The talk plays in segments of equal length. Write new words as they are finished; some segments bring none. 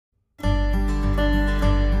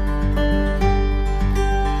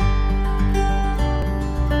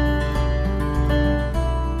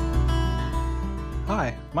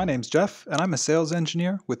My name's Jeff, and I'm a sales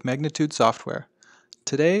engineer with Magnitude Software.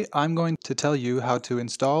 Today, I'm going to tell you how to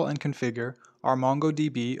install and configure our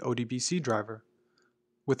MongoDB ODBC driver.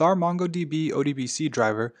 With our MongoDB ODBC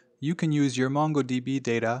driver, you can use your MongoDB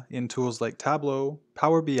data in tools like Tableau,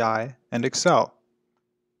 Power BI, and Excel.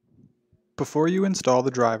 Before you install the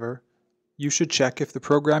driver, you should check if the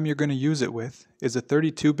program you're going to use it with is a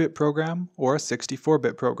 32-bit program or a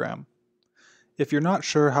 64-bit program. If you're not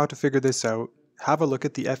sure how to figure this out, have a look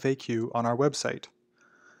at the FAQ on our website.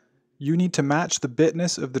 You need to match the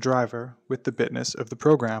bitness of the driver with the bitness of the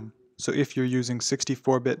program. So if you're using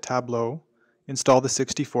 64-bit Tableau, install the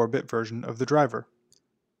 64-bit version of the driver.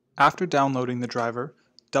 After downloading the driver,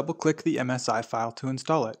 double-click the MSI file to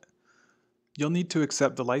install it. You'll need to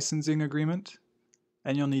accept the licensing agreement,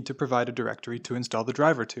 and you'll need to provide a directory to install the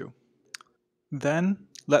driver to. Then,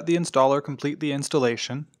 let the installer complete the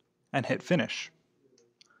installation and hit Finish.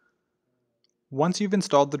 Once you've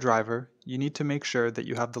installed the driver, you need to make sure that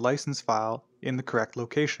you have the license file in the correct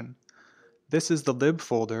location. This is the lib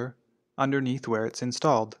folder underneath where it's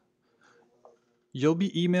installed. You'll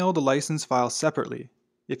be emailed a license file separately.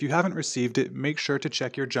 If you haven't received it, make sure to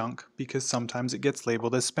check your junk because sometimes it gets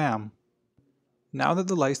labeled as spam. Now that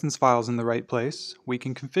the license file is in the right place, we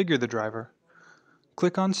can configure the driver.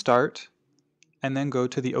 Click on Start, and then go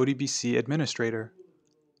to the ODBC Administrator.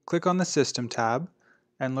 Click on the System tab,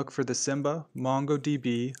 and look for the Simba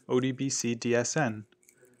MongoDB ODBC DSN.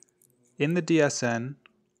 In the DSN,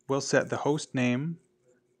 we'll set the host name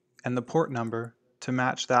and the port number to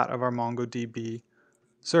match that of our MongoDB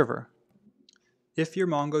server. If your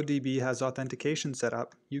MongoDB has authentication set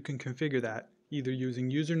up, you can configure that either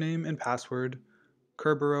using username and password,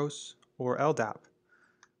 Kerberos, or LDAP.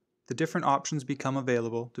 The different options become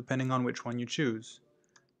available depending on which one you choose.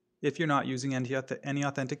 If you're not using any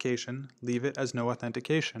authentication, leave it as no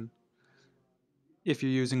authentication. If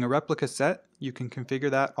you're using a replica set, you can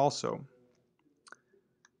configure that also.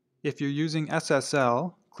 If you're using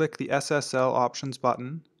SSL, click the SSL options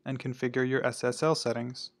button and configure your SSL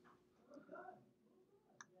settings.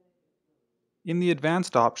 In the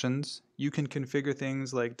advanced options, you can configure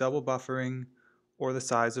things like double buffering or the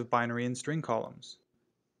size of binary and string columns.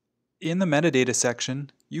 In the metadata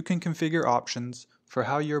section, you can configure options for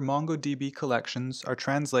how your MongoDB collections are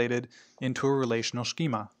translated into a relational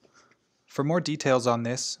schema. For more details on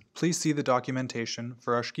this, please see the documentation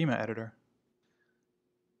for our schema editor.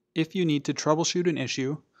 If you need to troubleshoot an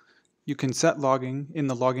issue, you can set logging in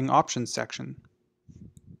the logging options section.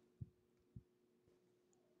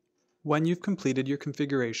 When you've completed your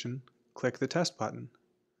configuration, click the test button.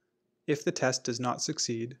 If the test does not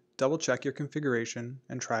succeed, double-check your configuration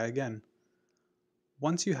and try again.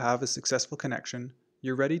 Once you have a successful connection,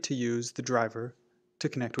 you're ready to use the driver to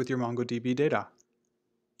connect with your MongoDB data.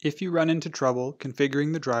 If you run into trouble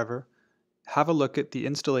configuring the driver, have a look at the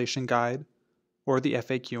installation guide or the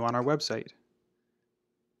FAQ on our website.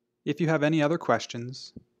 If you have any other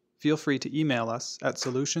questions, feel free to email us at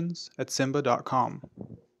solutions@simba.com.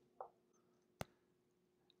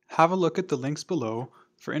 Have a look at the links below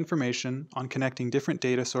for information on connecting different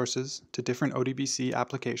data sources to different ODBC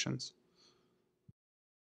applications.